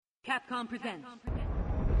Capcom presents.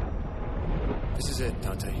 This is it,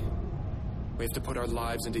 Dante. We have to put our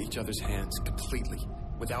lives into each other's hands completely,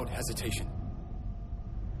 without hesitation.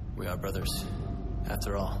 We are brothers,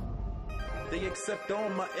 after all. They accept all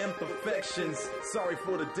my imperfections. Sorry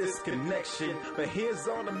for the disconnection, but here's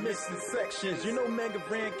all the missing sections. You know Mega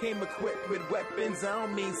Ran came equipped with weapons. I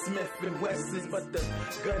don't mean Smith and Wessons, but the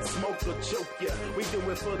gun smoke will choke ya. We do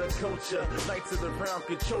it for the culture. Knights of the round,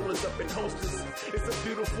 controllers up in holsters. It's a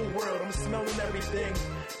beautiful world, I'm smelling everything.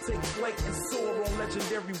 Take flight and soar on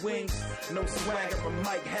legendary wings. No swag, I'm a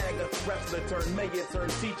Mike Hagger. Wrestler turned mayor,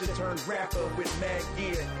 turned teacher, turned rapper with mad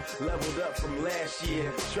gear. Leveled up from last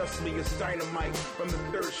year. Trust me, it's dynamite. From the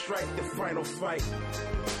third strike, the final fight.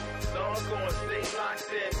 So I'm gonna stay locked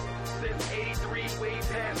in. Since 83, way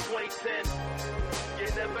past 2010. You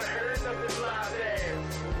never heard of this live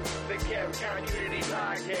ass. The Capcom Unity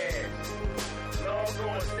Podcast. So I'm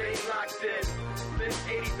gonna stay locked in. Since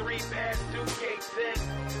 83, past 2K10.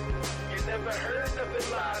 You never heard of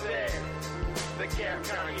this live ass. The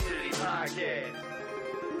Capcom Unity Podcast.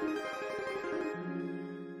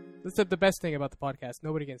 That's the best thing about the podcast.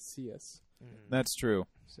 Nobody can see us. That's true.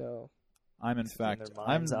 So I'm in fact,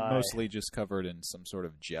 I'm mostly just covered in some sort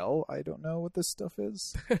of gel. I don't know what this stuff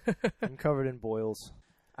is. I'm covered in boils.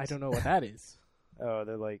 I don't know what that is. Oh,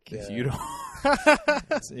 they're like... If you don't...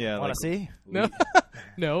 yeah, want to see? No.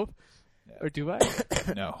 No. Yeah. Or do I?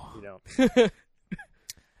 No. You don't.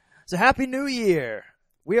 So happy New Year.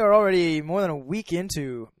 We are already more than a week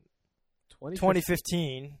into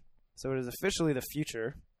 2015. So it is officially the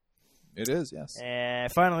future. It is, yes.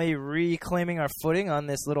 And finally reclaiming our footing on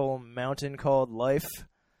this little mountain called life.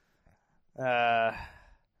 Guys.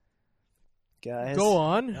 Go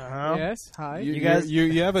on. Uh-huh. Yes. Hi. You guys,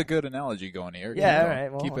 you have a good analogy going here. Yeah, all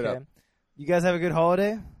right. Well, keep it up. You guys have a good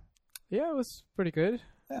holiday? Yeah, it was pretty good.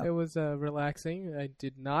 Yeah. It was relaxing. I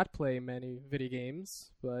did not play many video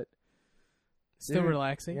games, but still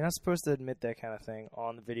relaxing. You're not supposed to admit that kind of thing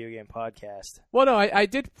on the video game podcast. Well, no, I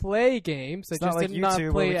did play games. It's I just not like did not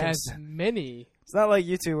YouTube play as many. It's not like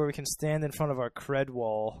YouTube where we can stand in front of our cred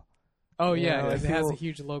wall. Oh, You yeah, know, it has a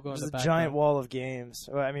huge logo on the There's back. a giant wall of games.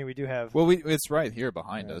 Well, I mean, we do have... Well, it's right here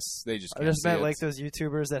behind us. They just I can't just see meant it. like those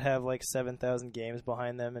YouTubers that have like 7,000 games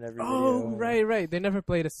behind them in every video. Oh, right. They never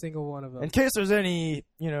played a single one of them. In case there's any,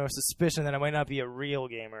 suspicion that I might not be a real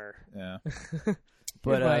gamer. Yeah.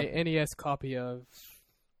 But my NES copy of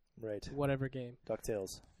whatever game.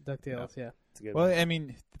 DuckTales. Yeah. It's a good Well, one. I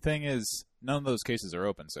mean, the thing is, none of those cases are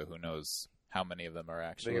open, so who knows how many of them are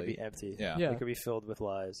actually... They could be empty. Yeah. They could be filled with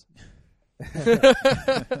lies.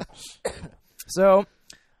 So,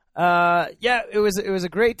 it was a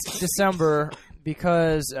great December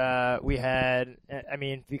because we had,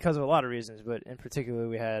 because of a lot of reasons, but in particular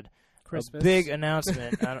we had Christmas. a big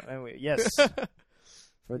announcement. Yes,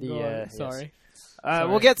 for the sorry. Yes.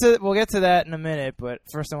 We'll get to that in a minute, but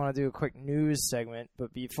first I want to do a quick news segment.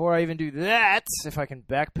 But before I even do that, if I can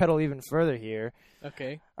backpedal even further here,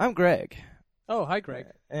 Okay. I'm Greg. Oh, hi, Greg.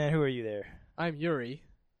 And who are you there? I'm Yuri.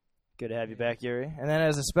 Good to have you back, Yuri. And then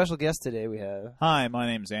as a special guest today, we have... Hi, my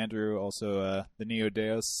name's Andrew, also the Neo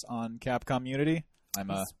Deus on Capcom Unity.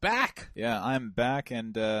 He's back. Yeah, I'm back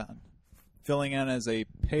and filling in as a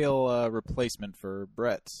pale replacement for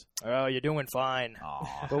Brett. Oh, you're doing fine.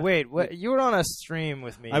 Aw. But wait, you were on a stream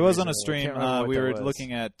with me. I was on a recently. I stream. can't remember what We that were was.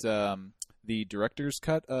 looking at the director's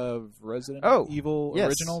cut of Resident Evil yes.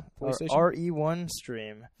 original PlayStation. Our RE1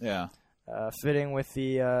 stream. Yeah. Fitting with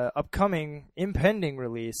the upcoming, impending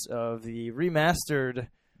release of the remastered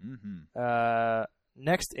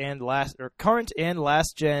current and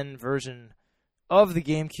last gen version of the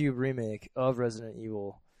GameCube remake of Resident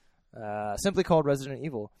Evil, simply called Resident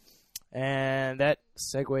Evil. And that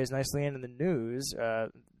segues nicely into the news.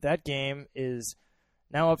 That game is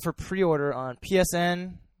now up for pre-order on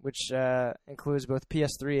PSN, which includes both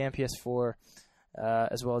PS3 and PS4,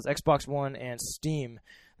 as well as Xbox One and Steam.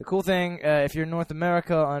 The cool thing, if you're in North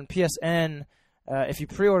America on PSN, if you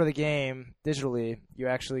pre-order the game digitally, you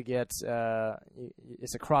actually get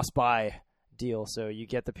it's a cross-buy deal, so you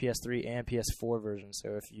get the PS3 and PS4 version.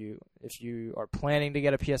 So if you are planning to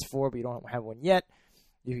get a PS4 but you don't have one yet,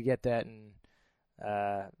 you can get that, and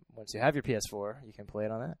once you have your PS4, you can play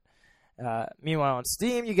it on that. Meanwhile, on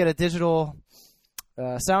Steam, you get a digital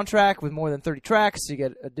soundtrack with more than 30 tracks. You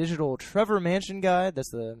get a digital Trevor Mansion guide. That's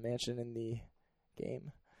the mansion in the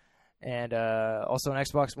game. And also on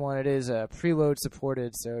Xbox One, it is preload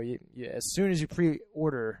supported. So you, as soon as you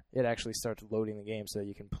pre-order, it actually starts loading the game so that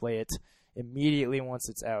you can play it immediately once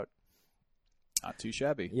it's out. Not too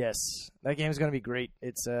shabby. Yes, that game is going to be great.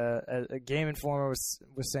 It's a Game Informer was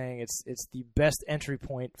saying it's the best entry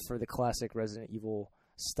point for the classic Resident Evil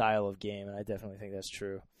style of game, and I definitely think that's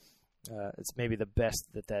true. It's maybe the best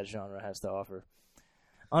that genre has to offer.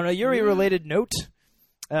 On a Yuri-related note,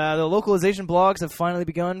 the localization blogs have finally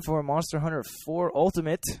begun for Monster Hunter 4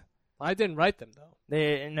 Ultimate. I didn't write them, though.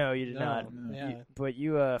 No, you did not. Yeah. But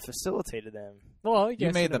you facilitated them Well, I guess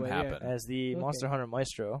You made in a them way, happen. yeah. as the Okay. Monster Hunter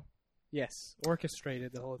Maestro. Yes,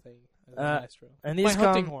 orchestrated the whole thing. As a maestro. And My these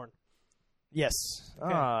hunting come... horn. Yes.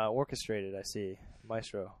 Okay. Orchestrated, I see.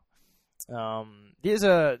 Maestro.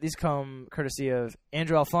 These come courtesy of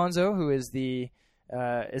Andrew Alfonso, who is the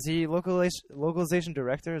is he localization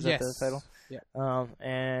director? Is Yes. that the title? Yeah.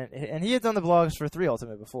 And he had done the blogs for 3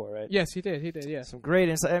 Ultimate before, right? Yes, he did. He did. Yes. Some great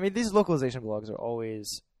insight. I mean, these localization blogs are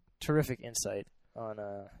always terrific insight on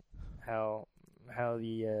how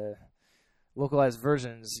the localized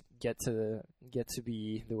versions get to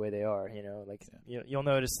be the way they are. You know, like you'll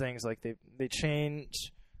notice things like they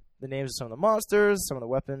change the names of some of the monsters, some of the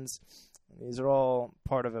weapons. These are all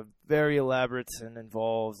part of a very elaborate and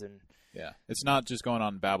involved and Yeah, it's not just going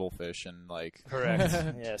on Babelfish and like correct.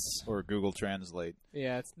 Yes. or Google Translate.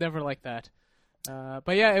 Yeah, it's never like that.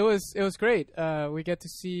 But yeah, it was great. We get to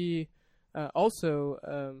see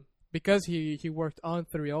also because he worked on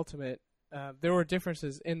 3 Ultimate. There were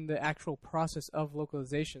differences in the actual process of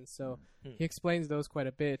localization, so he explains those quite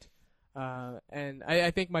a bit. And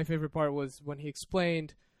I think my favorite part was when he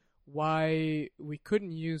explained why we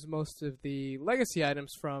couldn't use most of the legacy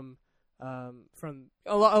items from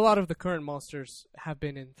a lot of the current monsters have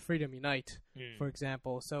been in Freedom Unite, for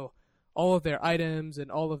example. So all of their items and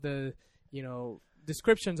all of the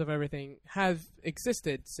descriptions of everything have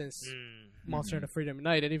existed since Monster Hunter Freedom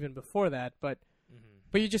Unite and even before that. But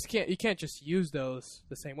you just can't just use those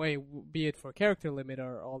the same way, be it for character limit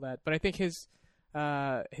or all that. But I think his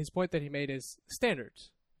point that he made is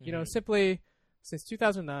standards. Simply since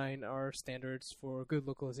 2009, our standards for good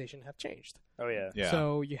localization have changed. Oh yeah. Yeah.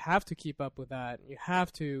 So you have to keep up with that. You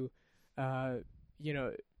have to,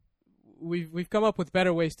 we've come up with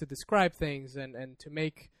better ways to describe things and to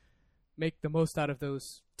make the most out of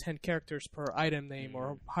those 10 characters per item name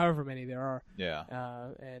or however many there are. Yeah.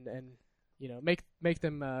 And make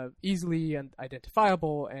them easily and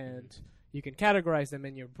identifiable, and you can categorize them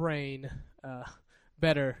in your brain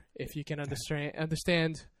better if you can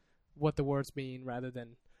understand what the words mean rather than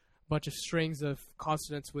a bunch of strings of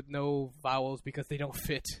consonants with no vowels because they don't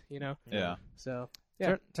fit, Yeah. So,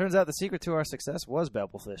 yeah. Turns out the secret to our success was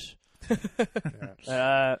Babelfish.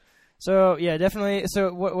 So yeah, definitely.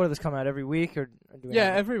 So what does this come out every week or do we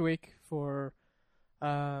have it? Every week for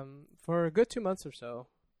a good 2 months or so.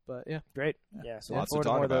 But yeah. Great. Yeah, so look Lots to forward to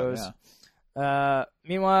talk more of about. those. Yeah.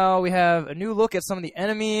 Meanwhile, we have a new look at some of the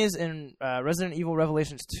enemies in Resident Evil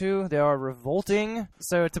Revelations 2. They are revolting.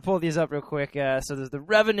 So to pull these up real quick, so there's the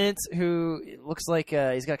Revenant, who looks like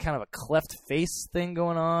he's got kind of a cleft face thing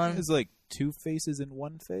going on. It's like 2 faces in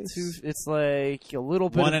one face. It's like a little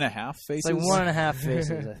bit 1.5 faces. It's like 1.5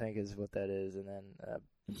 faces, I think, is what that is, and then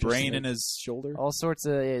brain in his shoulder. all sorts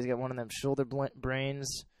of. Yeah, he's got one of them shoulder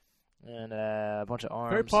brains and a bunch of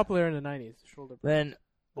arms. Very popular in the 90s. Shoulder. Then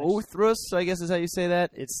Othrus, I guess is how you say that.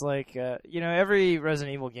 It's like every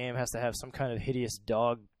Resident Evil game has to have some kind of hideous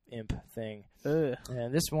dog imp thing,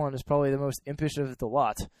 and this one is probably the most impish of the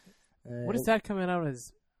lot. What is that coming out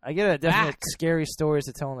as? I get a definite Back. scary stories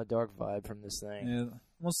to tell in the dark vibe from this thing. Yeah,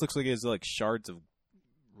 almost looks like it's like shards of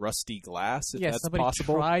rusty glass. If that's somebody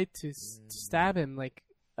possible. tried to stab him like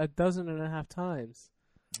 12.5 times.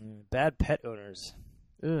 Bad pet owners.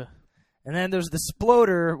 Ugh. And then there's the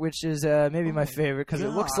Sploder, which is maybe my favorite because it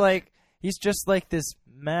looks like he's just like this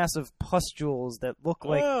mass of pustules that look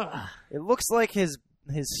like it looks like his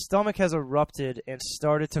stomach has erupted and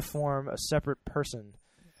started to form a separate person.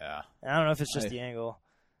 Yeah. I don't know if it's just the angle.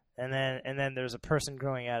 And then there's a person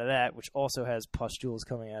growing out of that, which also has pustules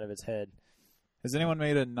coming out of its head. Has anyone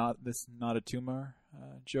made a not a tumor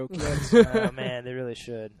joke yet? Oh man, they really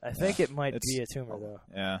should. I think it might be a tumor though.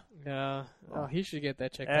 Yeah. Yeah. Oh, he should get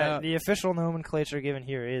that checked out. The official nomenclature given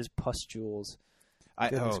here is pustules.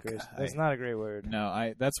 Goodness God, gracious. That's not a great word.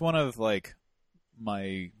 No, that's one of like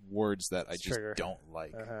my words that I just Trigger. don't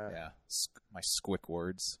like. Uh-huh. Yeah, my squick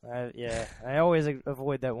words. I always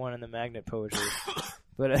avoid that one in the magnet poetry.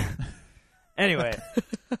 But anyway.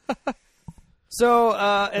 So,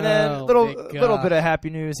 and then little bit of happy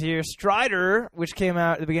news here. Strider, which came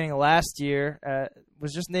out at the beginning of last year,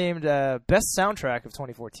 was just named Best Soundtrack of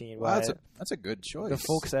 2014. Well, that's a good choice. The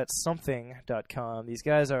folks at something.com. These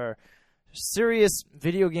guys are serious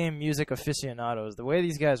video game music aficionados. The way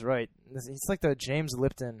these guys write, it's like the James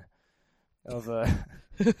Lipton of...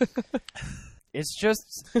 it's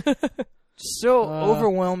just so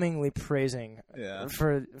overwhelmingly praising Yeah.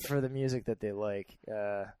 for the music that they like.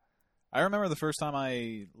 I remember the first time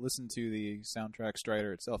I listened to the soundtrack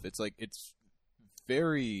Strider itself. It's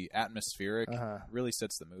very atmospheric. Really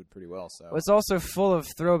sets the mood pretty well. So It's also full of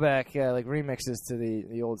throwback like remixes to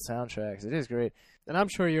the old soundtracks. It is great. And I'm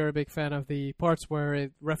sure you're a big fan of the parts where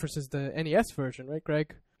it references the NES version, right,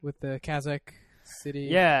 Greg? With the Kazakh city.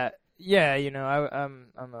 Yeah. You know,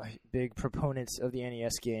 I'm a big proponent of the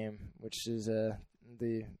NES game, which is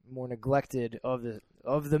the more neglected of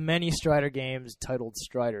the many Strider games titled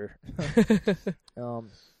Strider.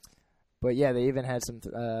 But yeah, they even had some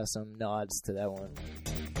nods to that one.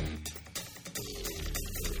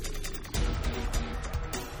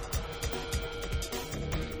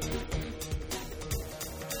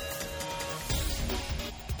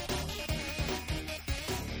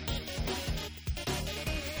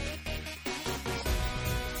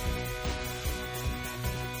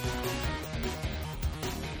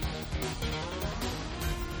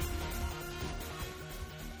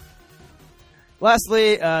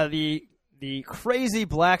 Lastly, the crazy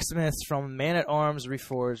blacksmiths from Man at Arms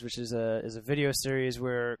Reforged, which is a video series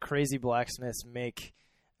where crazy blacksmiths make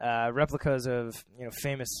replicas of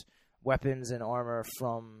famous weapons and armor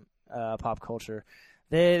from pop culture.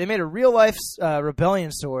 They made a real life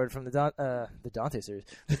rebellion sword from the Dante series,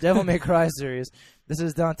 the Devil May Cry series. This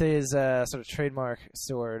is Dante's sort of trademark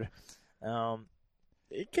sword.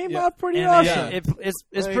 It came out pretty and awesome.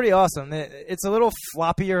 It's pretty awesome. It's a little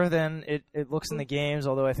floppier than it looks in the games,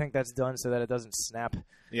 although I think that's done so that it doesn't snap.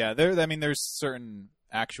 Yeah, there's certain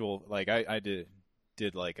actual I did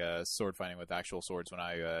like sword fighting with actual swords when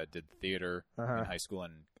I did theater in high school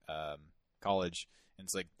and college, and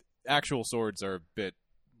it's like actual swords are a bit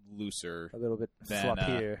looser, a little bit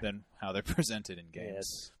floppier than how they're presented in games.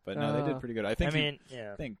 Yes. But no, they did pretty good. I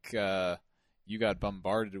think you got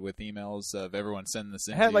bombarded with emails of everyone sending this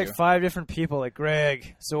in. I had to you. 5 different people, like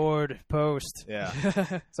Greg, Sword, Post.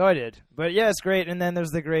 Yeah. So I did. But yeah, it's great. And then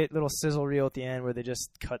there's the great little sizzle reel at the end where they just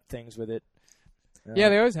cut things with it. Yeah,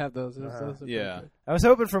 they always have those. Those are pretty good. I was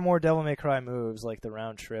hoping for more Devil May Cry moves, like the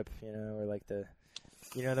round trip, or like the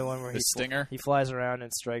one where the stinger. He flies around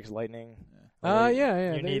and strikes lightning.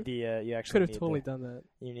 Yeah. You need the you actually could have need totally done that.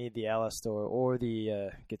 You need the Alastor or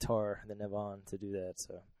the guitar, the Nevon, to do that.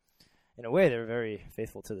 So. In a way, they're very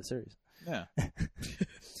faithful to the series. Yeah.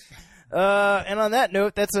 And on that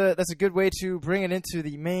note, that's a good way to bring it into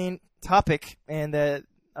the main topic and that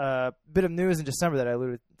bit of news in December that I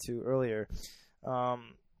alluded to earlier.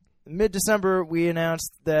 Mid-December, we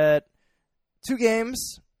announced that 2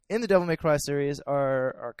 games in the Devil May Cry series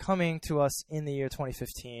are coming to us in the year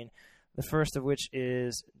 2015. The first of which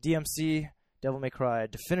is DMC Devil May Cry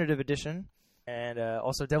Definitive Edition, and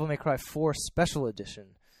also Devil May Cry 4 Special Edition,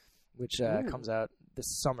 which comes out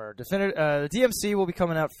this summer. The DMC will be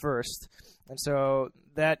coming out first, and so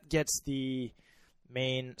that gets the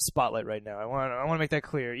main spotlight right now. I want to make that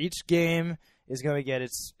clear. Each game is going to get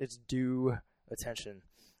its due attention.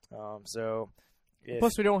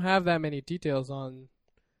 Plus, we don't have that many details on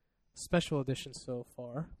Special Edition so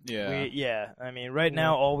far. Yeah. I mean, right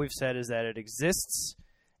now, all we've said is that it exists.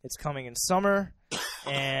 It's coming in summer,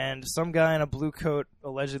 and some guy in a blue coat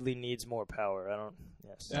allegedly needs more power.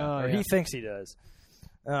 He thinks he does.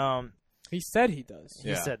 He said he does.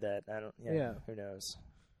 He said that. Who knows?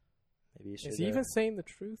 Maybe he should. Is he even saying the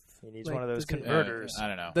truth? He needs one of those converters. I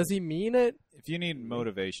don't know. Does he mean it? If you need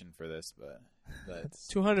motivation for this, but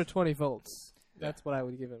 220 volts. That's what I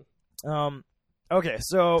would give him. Okay,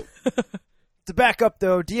 so to back up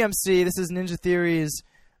though, DMC. This is Ninja Theory's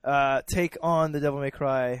take on the Devil May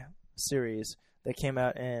Cry series that came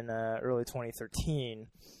out in early 2013.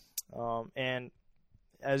 And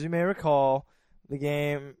as you may recall, the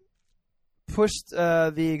game pushed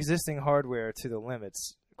the existing hardware to the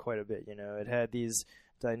limits quite a bit. It had these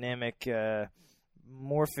dynamic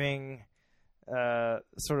morphing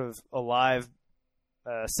sort of alive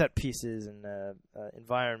set pieces and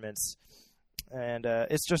environments, and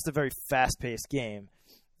it's just a very fast-paced game.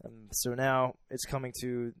 So now it's coming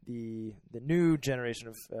to the new generation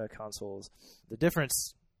of consoles. The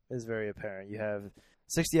difference is very apparent. You have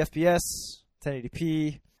 60 FPS,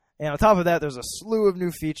 1080p, and on top of that, there's a slew of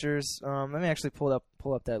new features. Let me actually pull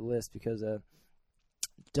up that list because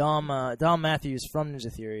Dom Matthews from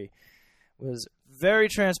Ninja Theory was very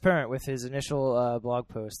transparent with his initial blog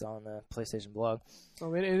post on the PlayStation blog.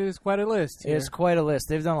 So it is quite a list. It is quite a list.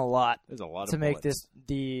 They've done a lot There's a lot to of make bullets.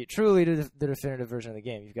 this truly the definitive version of the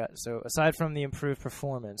game. You've got aside from the improved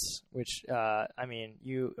performance, which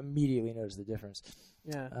you immediately notice the difference.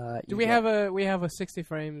 Yeah. Do we have a 60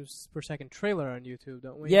 frames per second trailer on YouTube?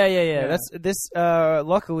 Don't we? Yeah. This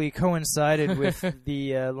luckily coincided with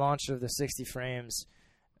the launch of the 60 frames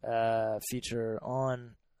feature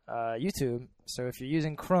on YouTube. So if you're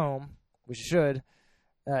using Chrome, which you should,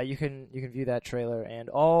 you can view that trailer and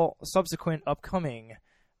all subsequent upcoming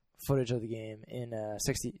footage of the game in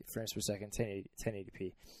 60 frames per second,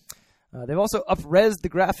 1080p. They've also up-resed the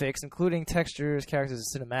graphics, including textures, characters,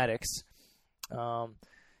 and cinematics.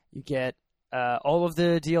 You get all of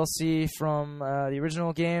the DLC from the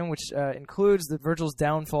original game, which includes the Virgil's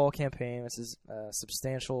Downfall campaign. This is a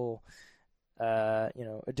substantial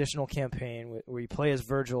additional campaign where you play as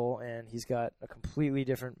Virgil, and he's got a completely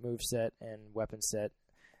different moveset and weapon set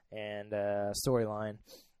and storyline.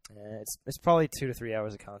 It's probably 2 to 3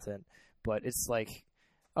 hours of content, but it's like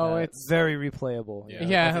it's very replayable.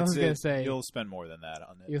 Yeah, I was gonna say you'll spend more than that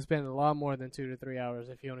on it. You'll spend a lot more than 2 to 3 hours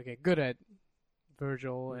if you want to get good at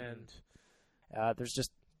Virgil, and there's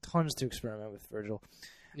just tons to experiment with Virgil.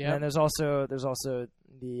 Yeah, and there's also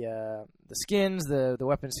the skins, the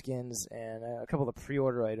weapon skins, and a couple of the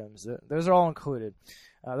pre-order items. Those are all included.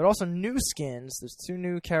 There are also new skins. There's 2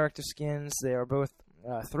 new character skins. They are both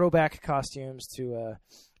throwback costumes to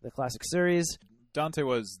the classic series. Dante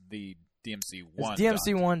was the DMC1.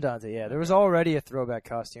 DMC1 Dante. Yeah, there was already a throwback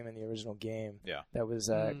costume in the original game. Yeah, that was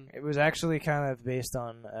it was actually kind of based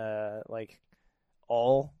on like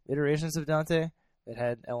all iterations of Dante. It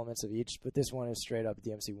had elements of each, but this one is straight up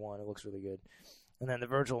DMC1. It looks really good. And then the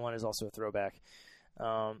Virgil one is also a throwback.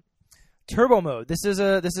 Turbo mode. This is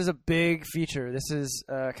a big feature. This is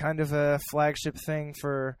kind of a flagship thing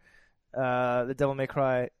for the Devil May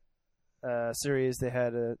Cry series. They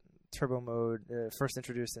had a turbo mode first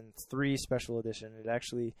introduced in 3 Special Edition. It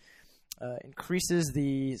actually increases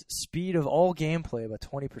the speed of all gameplay by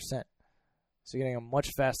 20%. So you're getting a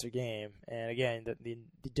much faster game. And again,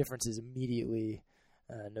 the difference is immediately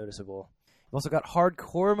noticeable. You've also got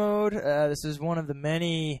hardcore mode. This is one of the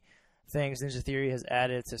many things Ninja Theory has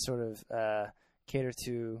added to sort of cater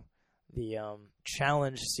to the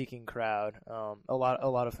challenge-seeking crowd. A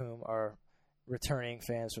lot of whom are returning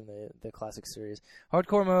fans from the classic series.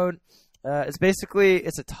 Hardcore mode is basically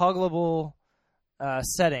it's a toggleable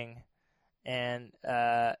setting, and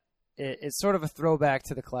it's sort of a throwback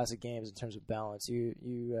to the classic games in terms of balance. You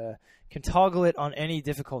can toggle it on any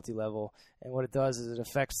difficulty level, and what it does is it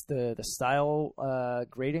affects the style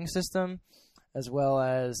grading system as well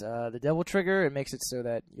as the Devil Trigger. It makes it so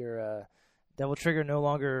that your Devil Trigger no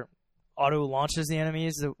longer auto launches the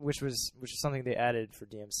enemies, which is something they added for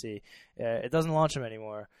DMC. It doesn't launch them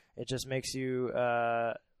anymore. It just makes you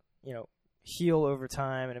heal over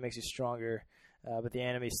time, and it makes you stronger, but the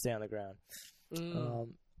enemies stay on the ground.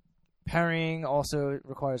 Parrying also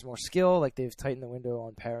requires more skill, like they've tightened the window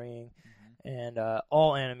on parrying, and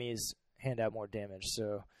all enemies hand out more damage.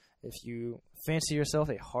 So if you fancy yourself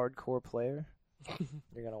a hardcore player,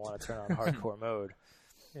 you're going to want to turn on hardcore mode.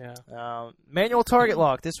 Yeah. Manual target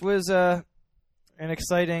lock. This was an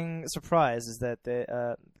exciting surprise, is that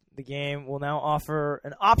the game will now offer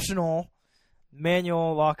an optional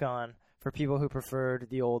manual lock-on for people who preferred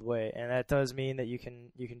the old way, and that does mean that you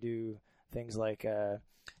can do things like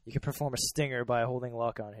you can perform a stinger by holding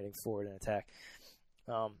lock-on, hitting forward, and attack.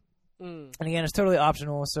 And again, it's totally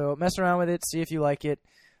optional, so mess around with it, see if you like it.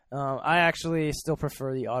 I actually still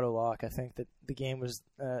prefer the auto lock. I think that the game was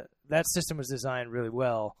that system was designed really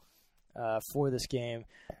well for this game.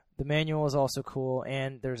 The manual is also cool,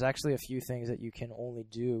 and there's actually a few things that you can only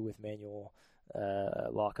do with manual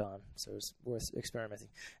lock-on, so it's worth experimenting.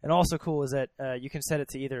 And also cool is that you can set it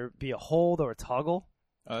to either be a hold or a toggle.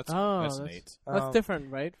 Oh, that's neat. That's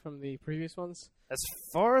different, right, from the previous ones? As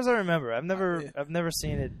far as I remember, I've never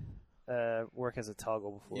seen it work as a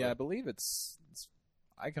toggle before. Yeah, I believe it's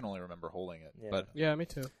I can only remember holding it. Yeah. But yeah, me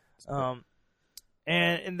too.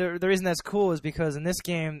 And the reason that's cool is because in this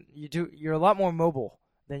game you're a lot more mobile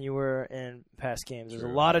than you were in past games. There's a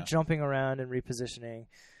lot of jumping around and repositioning,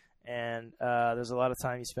 and there's a lot of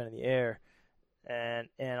time you spend in the air. And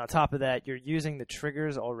on top of that, you're using the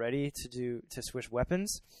triggers already to switch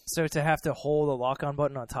weapons. So to have to hold a lock-on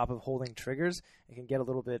button on top of holding triggers, it can get a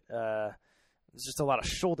little bit. There's just a lot of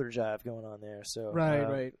shoulder jive going on there. So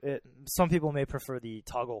right. Some people may prefer the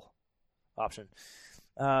toggle option.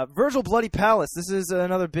 Virgil Bloody Palace. This is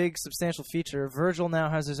another big substantial feature. Virgil now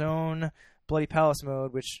has his own Bloody Palace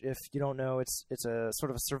mode, which, if you don't know, it's a sort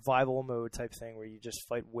of a survival mode type thing where you just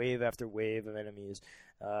fight wave after wave of enemies.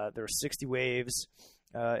 There are 60 waves,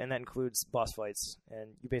 and that includes boss fights, and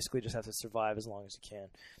you basically just have to survive as long as you can.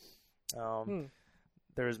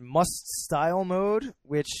 There's Must Style mode,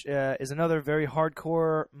 which is another very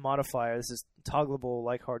hardcore modifier. This is toggleable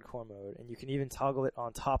like hardcore mode, and you can even toggle it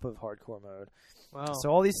on top of hardcore mode. Wow. So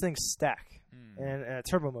all these things stack, and a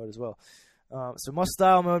turbo mode as well. So Must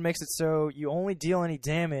Style mode makes it so you only deal any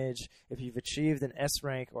damage if you've achieved an S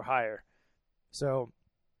rank or higher. So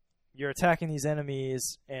you're attacking these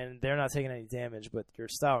enemies, and they're not taking any damage, but your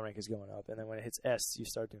style rank is going up. And then when it hits S, you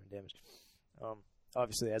start doing damage.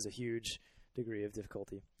 Obviously, it has a huge degree of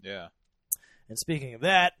difficulty. Yeah. And speaking of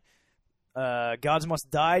that, Gods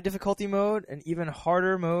Must Die difficulty mode, an even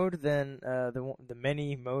harder mode than the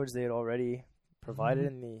many modes they had already provided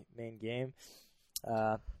in the main game.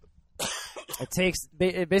 It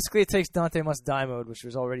takes Dante Must Die mode, which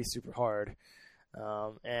was already super hard,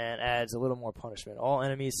 and adds a little more punishment. All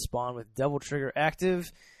enemies spawn with Devil Trigger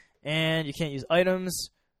active, and you can't use items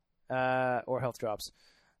or health drops.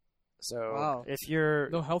 So if you're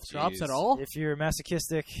no health drops at all, if you're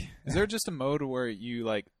masochistic, is there just a mode where you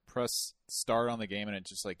like press start on the game and it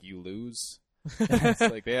just like you lose? It's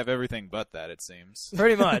like they have everything but that, it seems.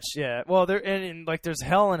 Pretty much, yeah. Well, like there's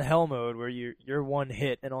hell and hell mode where you're one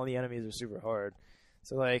hit and all the enemies are super hard.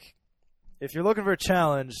 So like, if you're looking for a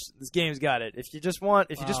challenge, this game's got it. If you just want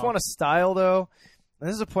a style though, and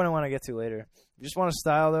this is a point I want to get to later. If you just want a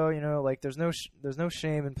style though, like there's no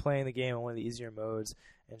shame in playing the game on one of the easier modes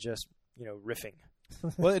and just riffing.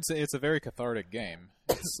 Well, it's a very cathartic game.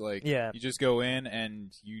 It's like you just go in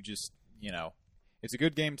and you just it's a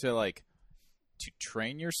good game to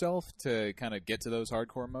train yourself to kind of get to those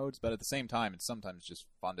hardcore modes, but at the same time, it's sometimes just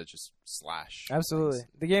fun to just slash. Absolutely. things.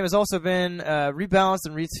 The game has also been rebalanced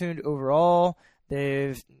and retuned overall.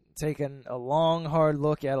 They've taken a long, hard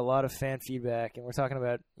look at a lot of fan feedback, and we're talking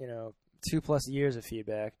about 2+ years of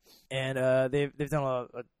feedback, and they've done a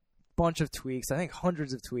bunch of tweaks. I think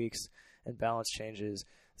hundreds of tweaks and balance changes.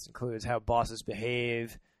 This includes how bosses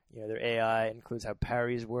behave, their AI. It includes how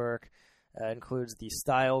parries work. Includes the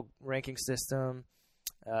style ranking system.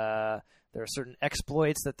 There are certain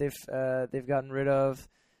exploits that they've gotten rid of.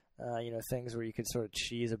 Things where you could sort of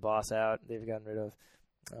cheese a boss out. They've gotten rid of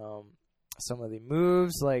some of the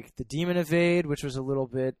moves, like the Demon Evade, which was a little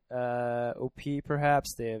bit OP,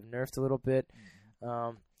 perhaps. They have nerfed a little bit.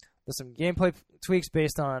 There's some gameplay tweaks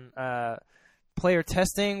based on player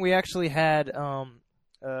testing. We actually had a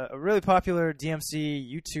really popular DMC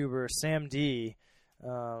YouTuber, Sam D.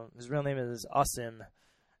 His real name is Asim,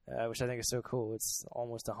 which I think is so cool. It's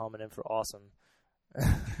almost a homonym for awesome.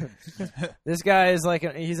 This guy is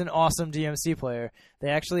he's an awesome DMC player. They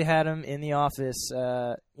actually had him in the office,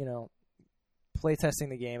 play testing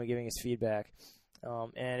the game and giving his feedback.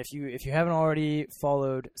 And if you haven't already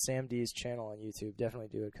followed Sam D's channel on YouTube, definitely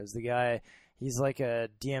do it, because the guy, he's like a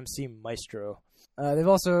DMC maestro. They've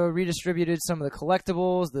also redistributed some of the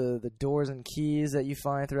collectibles, the doors and keys that you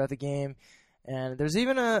find throughout the game. And there's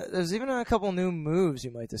even a couple new moves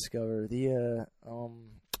you might discover. The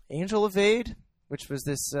Angel Evade, which was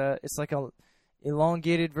this it's like a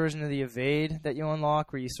elongated version of the evade that you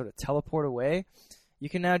unlock, where you sort of teleport away. You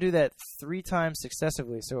can now do that 3 times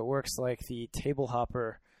successively, so it works like the table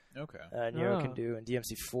hopper Nero can do in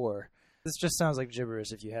DMC4. This just sounds like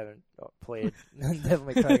gibberish if you haven't played Devil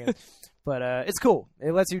May Cry games. But it's cool.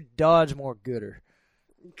 It lets you dodge more gooder.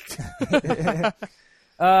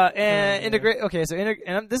 And integrate. Okay, so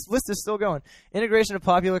and this list is still going. Integration of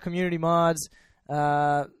popular community mods.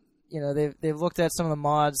 They've looked at some of the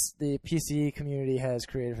mods the PC community has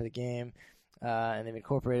created for the game, and they've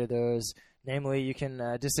incorporated those. Namely, you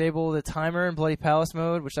can disable the timer in Bloody Palace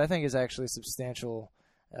mode, which I think is actually a substantial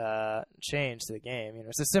change to the game.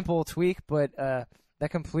 It's a simple tweak, but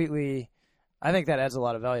that completely, I think that adds a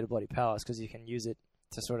lot of value to Bloody Palace, because you can use it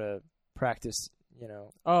to sort of practice.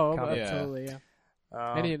 Totally, yeah.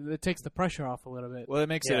 And it takes the pressure off a little bit. Well, it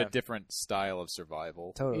makes it a different style of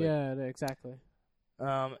survival. Totally. Yeah, exactly.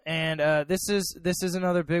 And this is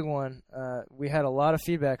another big one. We had a lot of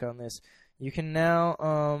feedback on this. You can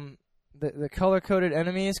now the color-coded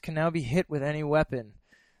enemies can now be hit with any weapon.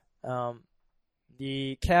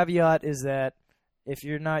 The caveat is that if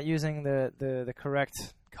you're not using the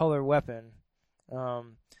correct color weapon,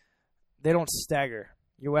 they don't stagger.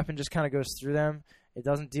 Your weapon just kind of goes through them. It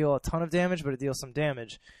doesn't deal a ton of damage, but it deals some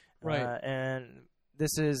damage. Right. And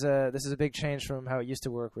this is a big change from how it used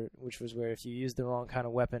to work, which was where if you used the wrong kind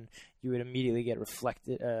of weapon, you would immediately get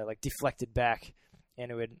deflected back, and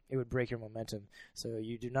it would break your momentum. So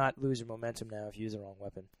you do not lose your momentum now if you use the wrong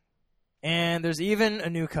weapon. And there's even a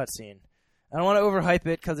new cutscene. I don't want to overhype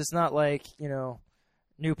it because it's not like,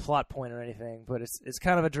 new plot point or anything, but it's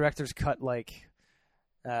kind of a director's cut, like,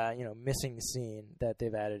 missing scene that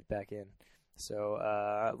they've added back in.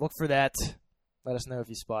 So look for that. Let us know if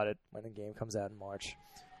you spot it when the game comes out in March.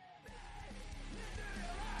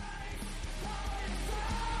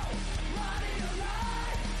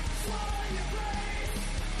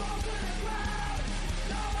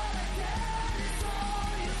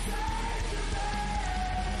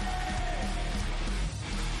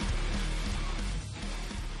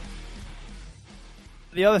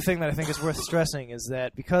 The other thing that I think is worth stressing is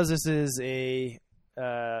that because this is a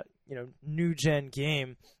new gen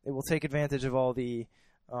game, it will take advantage of all the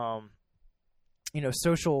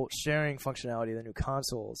social sharing functionality of the new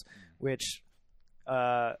consoles, which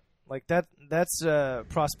that's a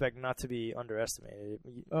prospect not to be underestimated.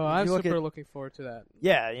 I'm looking forward to that.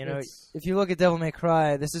 Yeah, if you look at Devil May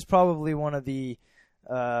Cry, this is probably one of the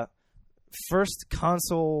first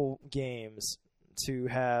console games to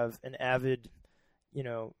have an avid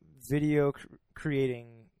video creating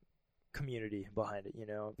community behind it,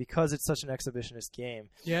 because it's such an exhibitionist game.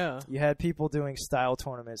 Yeah. You had people doing style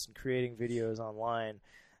tournaments and creating videos online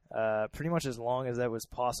pretty much as long as that was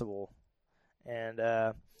possible. And,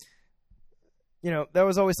 that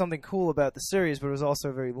was always something cool about the series, but it was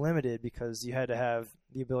also very limited because you had to have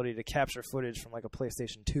the ability to capture footage from like a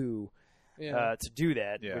PlayStation 2 to do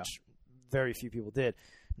that, which very few people did.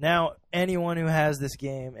 Now, anyone who has this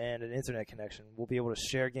game and an internet connection will be able to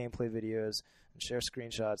share gameplay videos and share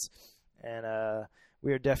screenshots, and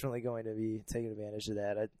we are definitely going to be taking advantage of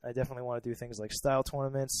that. I definitely want to do things like style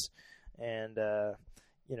tournaments and,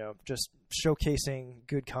 just showcasing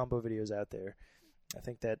good combo videos out there. I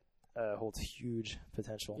think that holds huge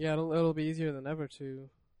potential. Yeah, it'll be easier than ever to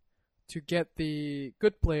get the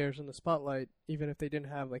good players in the spotlight, even if they didn't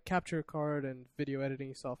have like capture card and video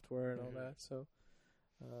editing software and all that. So.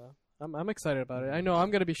 I'm excited about it. I know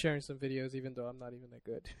I'm going to be sharing some videos, even though I'm not even that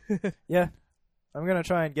good. Yeah, I'm going to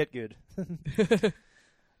try and get good.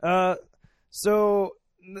 So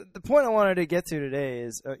the point I wanted to get to today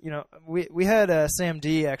is, we had Sam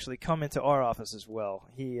D actually come into our office as well.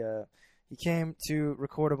 He came to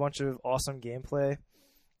record a bunch of awesome gameplay,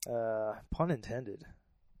 pun intended,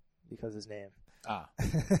 because his name.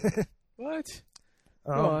 What?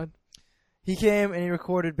 Go on. He came and he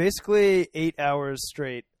recorded basically 8 hours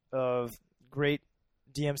straight of great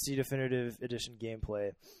DMC Definitive Edition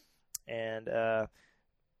gameplay. And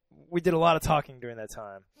we did a lot of talking during that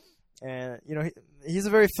time. And, he's a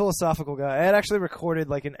very philosophical guy. I had actually recorded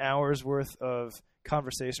like an hour's worth of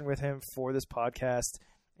conversation with him for this podcast,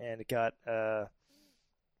 and it got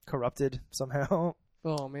corrupted somehow.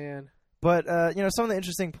 Oh, man. But, some of the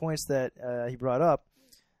interesting points that he brought up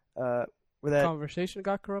were that conversation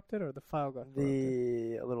got corrupted or the file got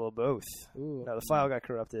corrupted? A little of both. Ooh. No, the file got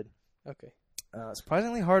corrupted. Okay.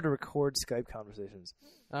 Surprisingly hard to record Skype conversations.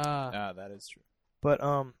 That is true. But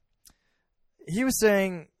he was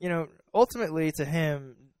saying, ultimately to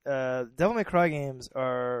him, Devil May Cry games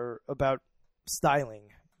are about styling.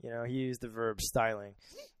 He used the verb styling.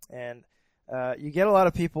 And you get a lot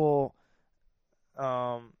of people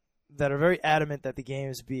that are very adamant that the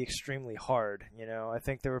games be extremely hard. I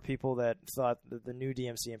think there were people that thought that the new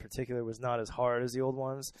DMC in particular was not as hard as the old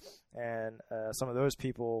ones, and some of those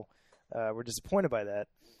people were disappointed by that.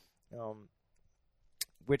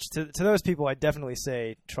 Which to those people, I definitely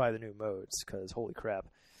say try the new modes, because holy crap.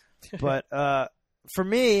 But for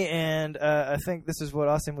me, and I think this is what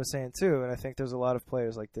Austin was saying too, and I think there's a lot of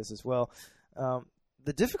players like this as well,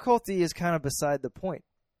 the difficulty is kind of beside the point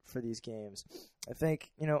for these games. I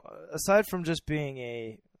think, aside from just being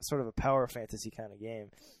a sort of a power fantasy kind of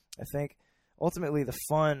game, I think ultimately the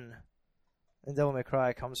fun in Devil May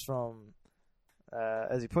Cry comes from,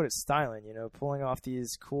 as you put it, styling, pulling off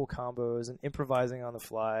these cool combos and improvising on the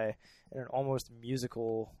fly in an almost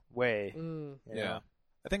musical way. Yeah.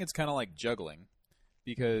 I think it's kind of like juggling,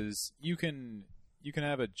 because you can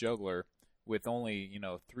have a juggler with only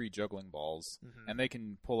 3 juggling balls, and they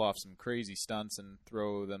can pull off some crazy stunts and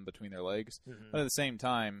throw them between their legs. But at the same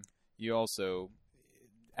time, you also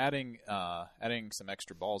adding some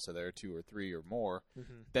extra balls to there, 2 or 3 or more,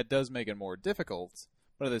 that does make it more difficult.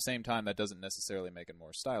 But at the same time, that doesn't necessarily make it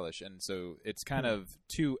more stylish, and so it's kind of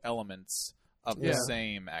 2 elements of the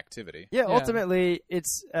same activity. Yeah, ultimately,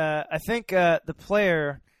 it's I think the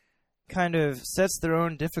player kind of sets their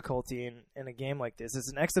own difficulty in a game like this.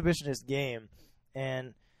 It's an exhibitionist game,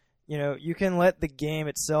 and you can let the game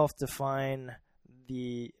itself define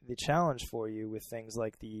the challenge for you with things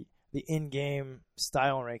like the in-game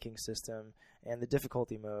style ranking system and the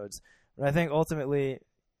difficulty modes. But I think ultimately,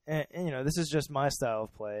 and this is just my style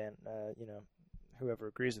of play, and whoever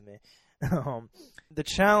agrees with me. The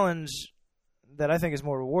challenge that I think is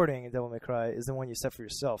more rewarding in Devil May Cry is the one you set for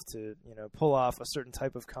yourself to, pull off a certain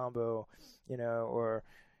type of combo, or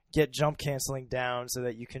get jump canceling down so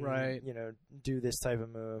that you can, Right. Do this type of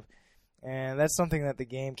move. And that's something that the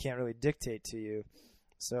game can't really dictate to you.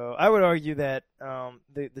 So I would argue that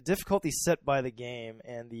the difficulty set by the game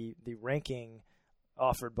and the ranking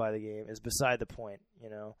offered by the game is beside the point,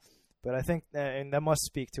 But I think, and that must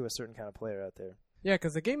speak to a certain kind of player out there. Yeah,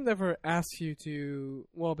 because the game never asks you to,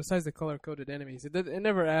 well, besides the color-coded enemies, it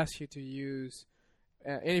never asks you to use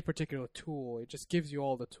any particular tool. It just gives you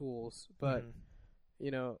all the tools. But,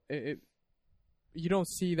 you don't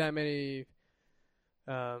see that many,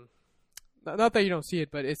 not that you don't see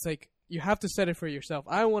it, but it's like you have to set it for yourself.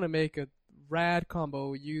 I want to make a rad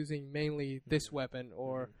combo using mainly this weapon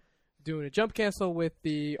or doing a jump cancel with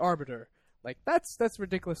the Arbiter. Like, that's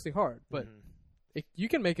ridiculously hard, but... you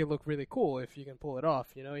can make it look really cool if you can pull it off.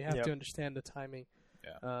 You have to understand the timing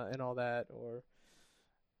and all that.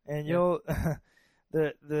 And you'll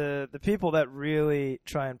the people that really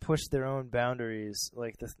try and push their own boundaries,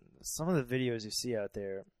 like some of the videos you see out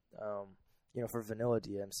there, for vanilla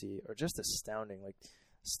DMC are just astounding. Like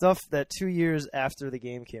stuff that 2 years after the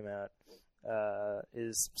game came out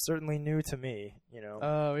is certainly new to me.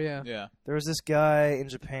 Oh yeah. Yeah. There was this guy in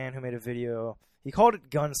Japan who made a video. He called it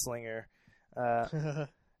Gunslinger.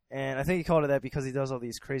 And I think he called it that because he does all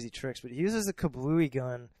these crazy tricks. But he uses a kablooey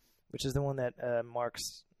gun, which is the one that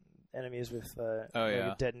marks enemies with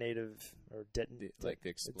a detonative or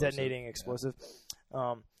detonating explosive.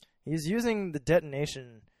 He's using the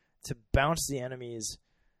detonation to bounce the enemies.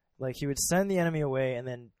 Like he would send the enemy away and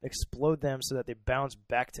then explode them so that they bounce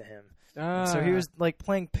back to him. So he was like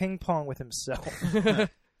playing ping pong with himself.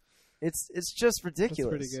 It's just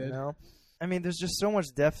ridiculous. That's pretty good. I mean, there's just so much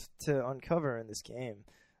depth to uncover in this game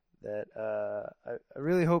that I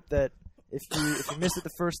really hope that if you missed it the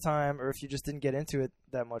first time or if you just didn't get into it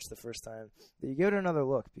that much the first time, that you give it another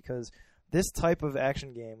look, because this type of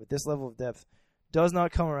action game with this level of depth does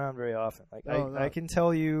not come around very often. Like I can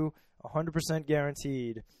tell you 100%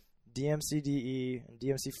 guaranteed DMC DE and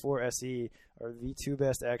DMC4 SE are the two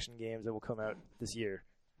best action games that will come out this year.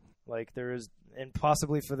 Like there is, and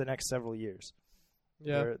possibly for the next several years.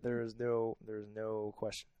 Yeah, there's no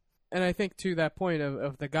question. And I think to that point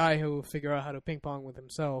of the guy who will figure out how to ping pong with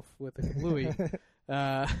himself with the kablooey,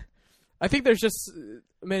 I think there's just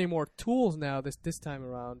many more tools now this time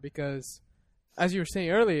around, because as you were saying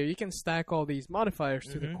earlier, you can stack all these modifiers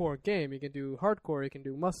to the core game. You can do hardcore, you can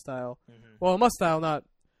do must style. Well, must style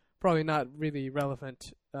probably not really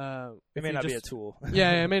relevant. It may not be a tool.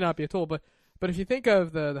 Yeah, it may not be a tool, but if you think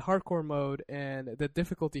of the hardcore mode and the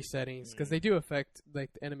difficulty settings, because they do affect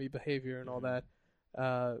like the enemy behavior and all that,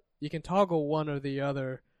 you can toggle one or the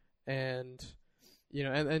other, and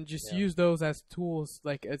and just use those as tools.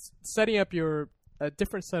 Like it's setting up a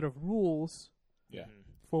different set of rules. Yeah.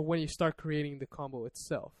 For when you start creating the combo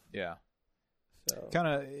itself. Yeah. So kind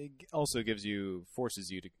of forces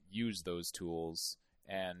you to use those tools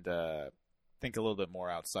and think a little bit more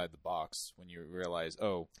outside the box when you realize,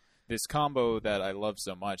 this combo that I love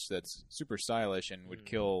so much that's super stylish and would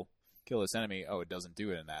kill this enemy, it doesn't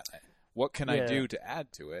do it in that. What can I do to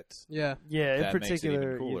add to it? Yeah. Yeah, in that makes it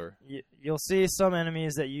particular, even cooler. You'll see some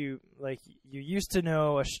enemies that you used to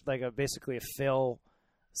know basically a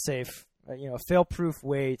fail-safe, a fail-proof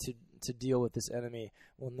way to deal with this enemy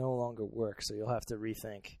will no longer work, so you'll have to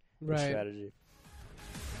rethink your strategy.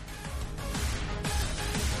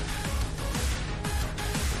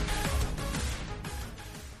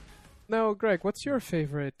 Now, Greg, what's your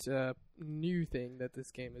favorite new thing that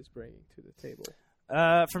this game is bringing to the table?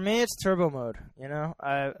 For me, it's turbo mode.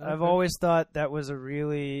 I've always thought that was a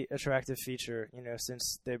really attractive feature.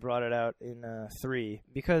 Since they brought it out in 3,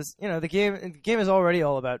 because the game is already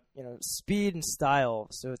all about speed and style.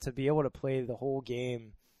 So to be able to play the whole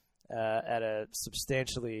game at a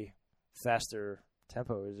substantially faster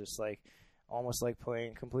tempo is just almost like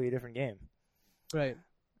playing a completely different game. Right.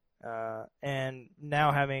 And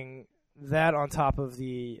now having that on top of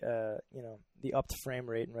the the upped frame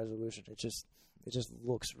rate and resolution, it just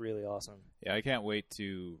looks really awesome. Yeah, I can't wait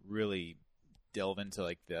to really delve into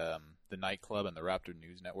the nightclub and the Raptor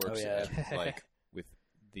News networks. With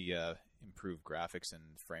the improved graphics and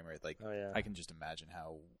frame rate. I can just imagine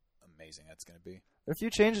how amazing that's going to be. There are a few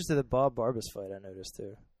changes to the Bob Barbas fight I noticed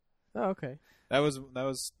too. Oh, okay. That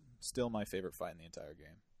was still my favorite fight in the entire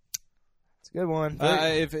game. It's a good one.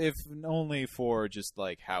 If only for just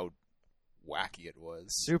how wacky it was.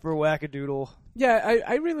 Super wackadoodle. Yeah,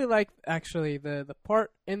 I really like actually the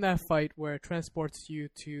part in that fight where it transports you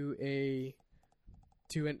to a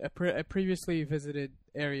previously visited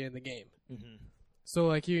area in the game. Mm-hmm. So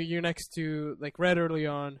like you're next to like Red early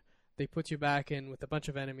on. They put you back in with a bunch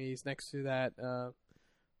of enemies next to that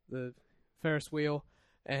the Ferris wheel,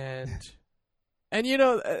 and you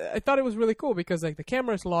know I thought it was really cool because like the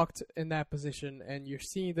camera is locked in that position and you're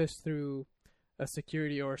seeing this through a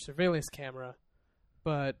security or surveillance camera,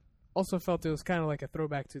 but also felt it was kind of like a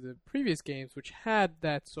throwback to the previous games which had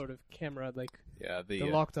that sort of camera, like the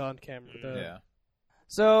locked on camera. Yeah.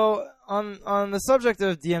 So on the subject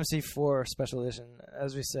of DMC4 Special Edition,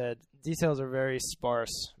 as we said, details are very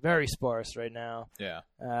sparse right now. Yeah.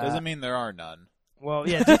 Doesn't mean there are none. Well,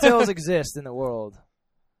 yeah, details exist in the world.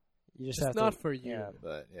 You just have not to, for you. Yeah,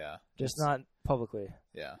 But yeah. just not publicly.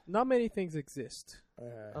 Yeah. Not many things exist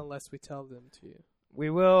unless we tell them to you. We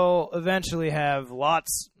will eventually have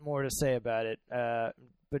lots more to say about it,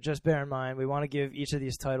 but just bear in mind, we want to give each of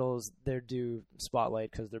these titles their due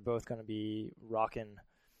spotlight because they're both going to be rockin'.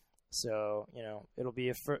 So, you know, it'll be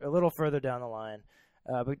a little further down the line.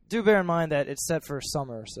 But do bear in mind that it's set for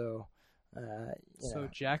summer, so so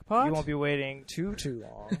jackpot? You won't be waiting too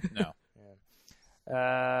long. No.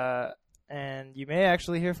 Yeah. And you may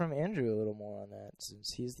actually hear from Andrew a little more on that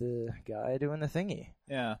since he's the guy doing the thingy.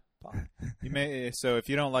 Yeah. You may. So if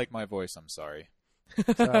you don't like my voice, I'm sorry.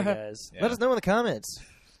 Sorry, guys. Yeah. Let us know in the comments.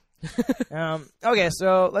 Okay,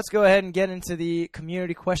 so let's go ahead and get into the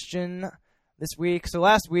community question this week. So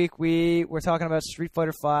last week we were talking about Street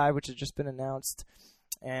Fighter V, which has just been announced,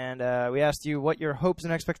 and we asked you what your hopes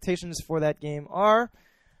and expectations for that game are.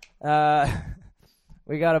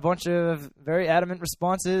 We got a bunch of very adamant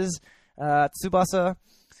responses. Tsubasa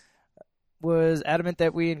was adamant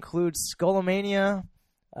that we include Skullomania.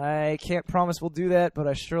 I can't promise we'll do that, but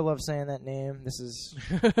I sure love saying that name. This is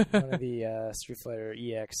one of the Street Fighter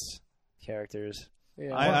EX characters.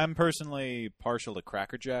 Yeah. I'm personally partial to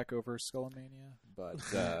Crackerjack over Skullomania, but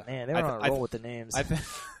man, they were on a roll with the names. I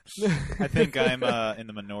think I'm in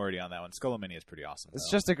the minority on that one. Skullomania is pretty awesome. It's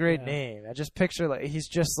just a great name. I just picture like he's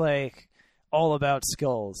just like all about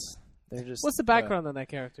skulls. They're just. What's the background on that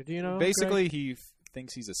character? Do you know? Basically, Greg? he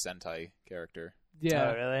thinks he's a Sentai character. Yeah.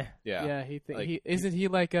 Oh, really? Yeah. Yeah. Isn't he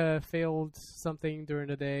like a failed something during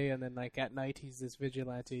the day, and then like at night he's this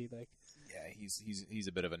vigilante like. Yeah, he's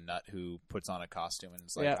a bit of a nut who puts on a costume and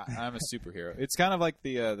is like, Yeah. I'm a superhero. It's kind of like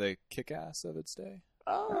the Kick-Ass of its day.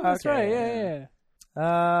 Oh, that's Okay. right.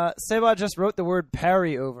 Yeah. Seba just wrote the word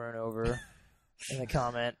parry over and over in the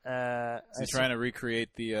comment. He's trying to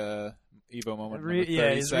recreate the Evo moment number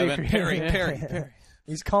he's 37. recreating Parry.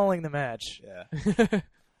 He's calling the match. Yeah.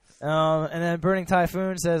 And then Burning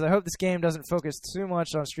Typhoon says, I hope this game doesn't focus too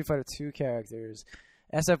much on Street Fighter 2 characters.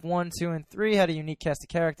 SF1, 2, and 3 had a unique cast of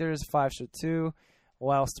characters. 5 showed 2,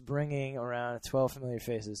 whilst bringing around 12 familiar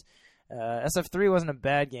faces. SF3 wasn't a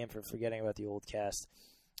bad game for forgetting about the old cast.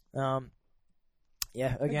 Yeah,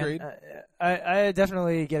 again, I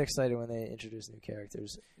definitely get excited when they introduce new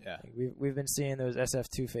characters. Yeah. We've been seeing those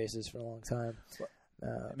SF2 faces for a long time.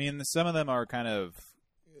 I mean, some of them are kind of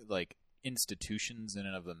like institutions in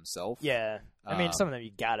and of themselves. Yeah. I mean, some of them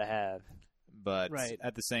you gotta have. But Right.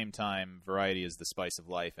 at the same time, variety is the spice of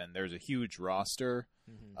life, and there's a huge roster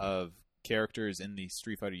of characters in the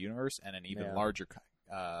Street Fighter universe, and an even larger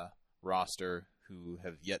roster who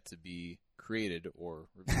have yet to be created or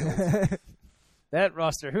revealed. That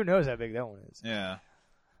roster, who knows how big that one is. Yeah.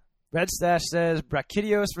 Red Stash says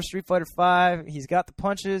Brachydios for Street Fighter V. He's got the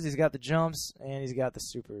punches, he's got the jumps, and he's got the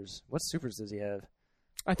supers. What supers does he have?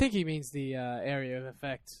 I think he means the area of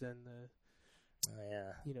effects and the, Oh,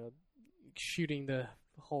 yeah. you know, shooting the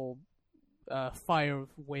whole fire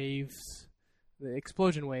waves, the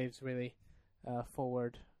explosion waves, really,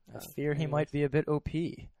 forward. I fear he might be a bit OP.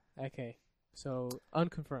 Okay, so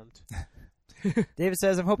unconfirmed. David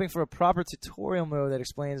says, I'm hoping for a proper tutorial mode that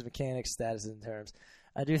explains mechanics, status, and terms.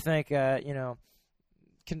 I do think, they've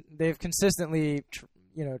consistently,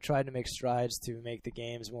 tried to make strides to make the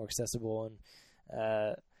games more accessible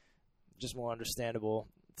and just more understandable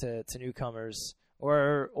to newcomers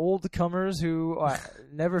or old-comers who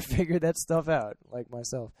never figured that stuff out, like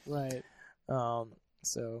myself. Right.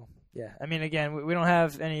 So, yeah. I mean, again, we don't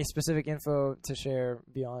have any specific info to share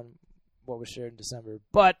beyond what was shared in December.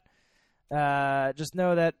 But just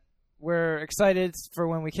know that we're excited for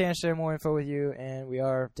when we can share more info with you, and we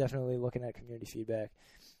are definitely looking at community feedback.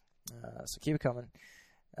 So keep it coming.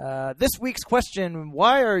 This week's question,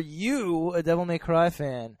 why are you a Devil May Cry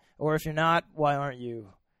fan? Or if you're not, why aren't you?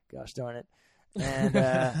 Gosh darn it.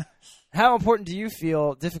 And How important do you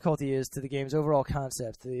feel difficulty is to the game's overall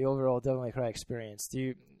concept, to the overall Devil May Cry experience? Do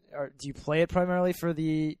you play it primarily for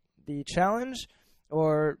the challenge,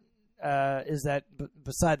 or is that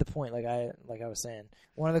beside the point? Like I was saying,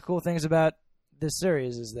 one of the cool things about this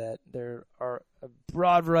series is that there are a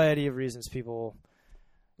broad variety of reasons people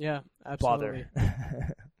absolutely.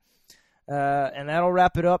 bother. And that'll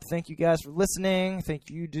wrap it up. Thank you guys for listening. Thank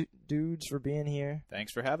you, dudes, for being here.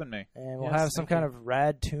 Thanks for having me. And we'll have some kind of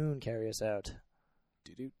rad tune carry us out.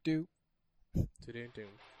 Do-do-do. Do-do-do.